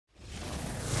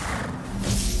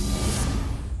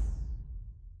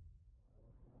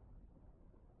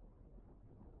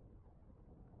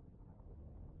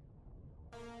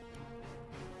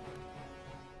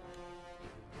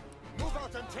Move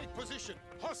out and take position.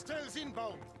 Hostiles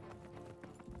inbound.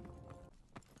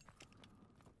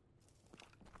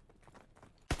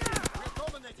 We're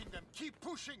dominating them. Keep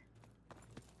pushing.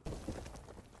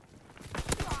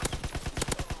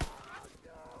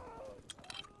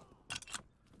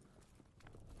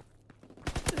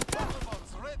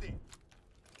 Bombards ready.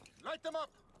 Light them up.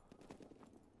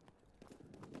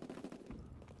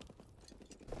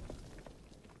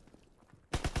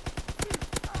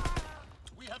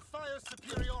 We have fire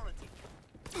superiority.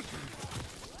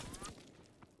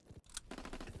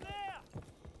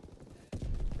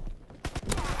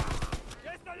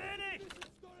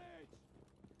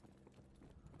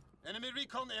 Enemy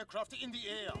recon aircraft in the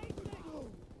air.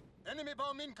 Enemy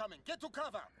bomb incoming. Get to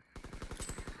cover.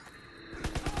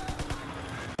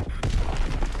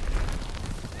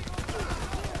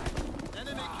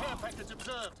 Enemy care package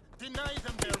observed. Deny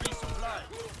them their resupply.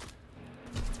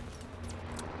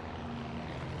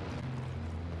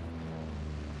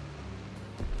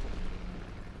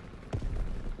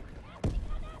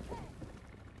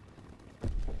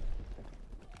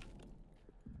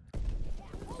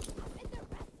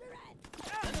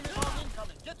 Enemy bomb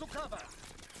incoming. Get to cover.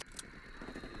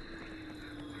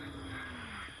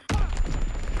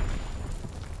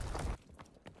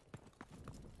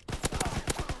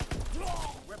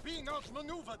 We're being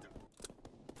outmaneuvered.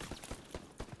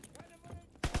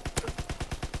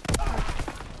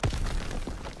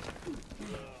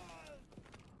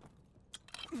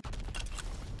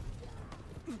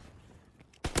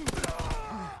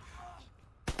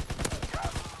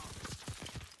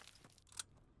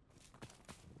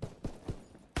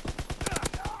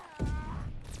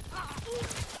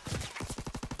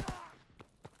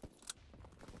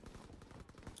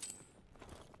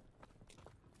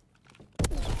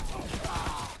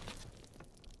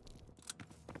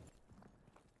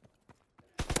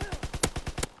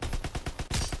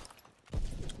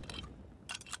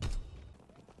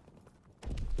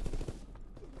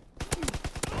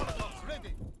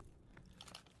 Ready.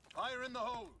 Fire in the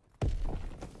hole.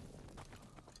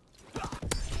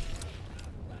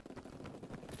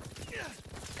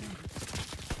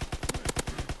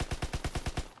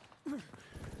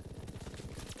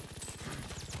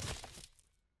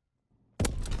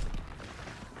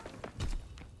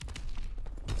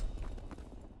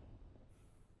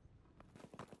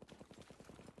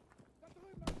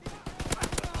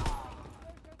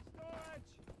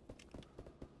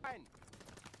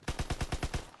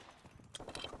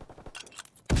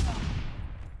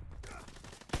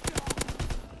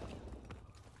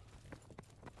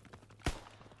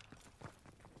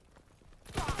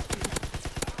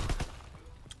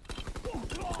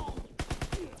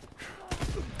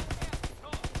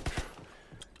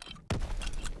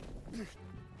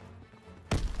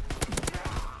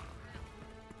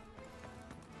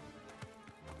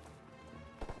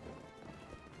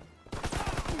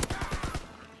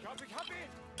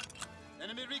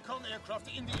 Enemy recon aircraft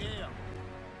in the air.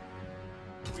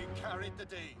 We carried the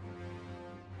day.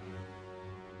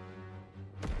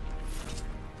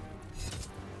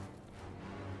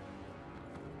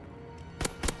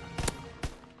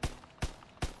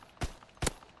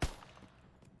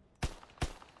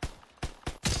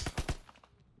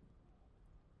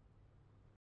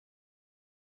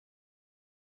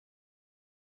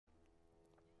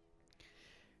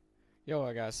 Yo,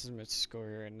 hi guys, this is Mr. Score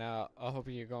here, and now I hope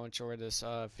you're going to enjoy this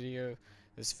video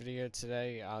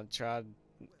today. I'll try to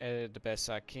edit the best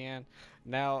I can.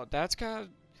 Now that's kind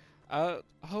of,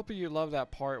 I hope you love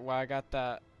that part where I got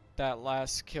that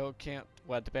last kill cam,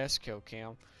 well, the best kill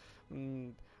cam.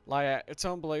 Like, it's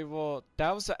unbelievable.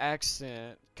 That was an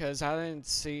accident because I didn't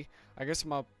see. I guess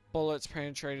my bullets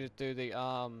penetrated through the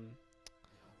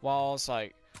walls.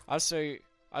 Like, I see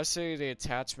the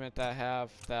attachment that I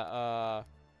have that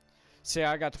see,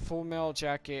 I got the full metal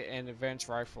jacket and advanced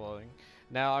rifling.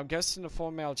 Now, I'm guessing the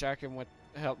full metal jacket would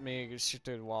help me shoot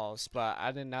through the walls, but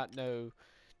I did not know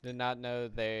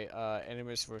the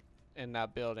enemies were in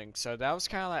that building. So that was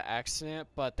kind of like an accident,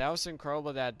 but that was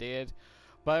incredible that I did.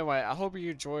 But anyway, I hope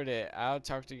you enjoyed it. I'll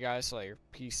talk to you guys later.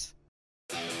 Peace.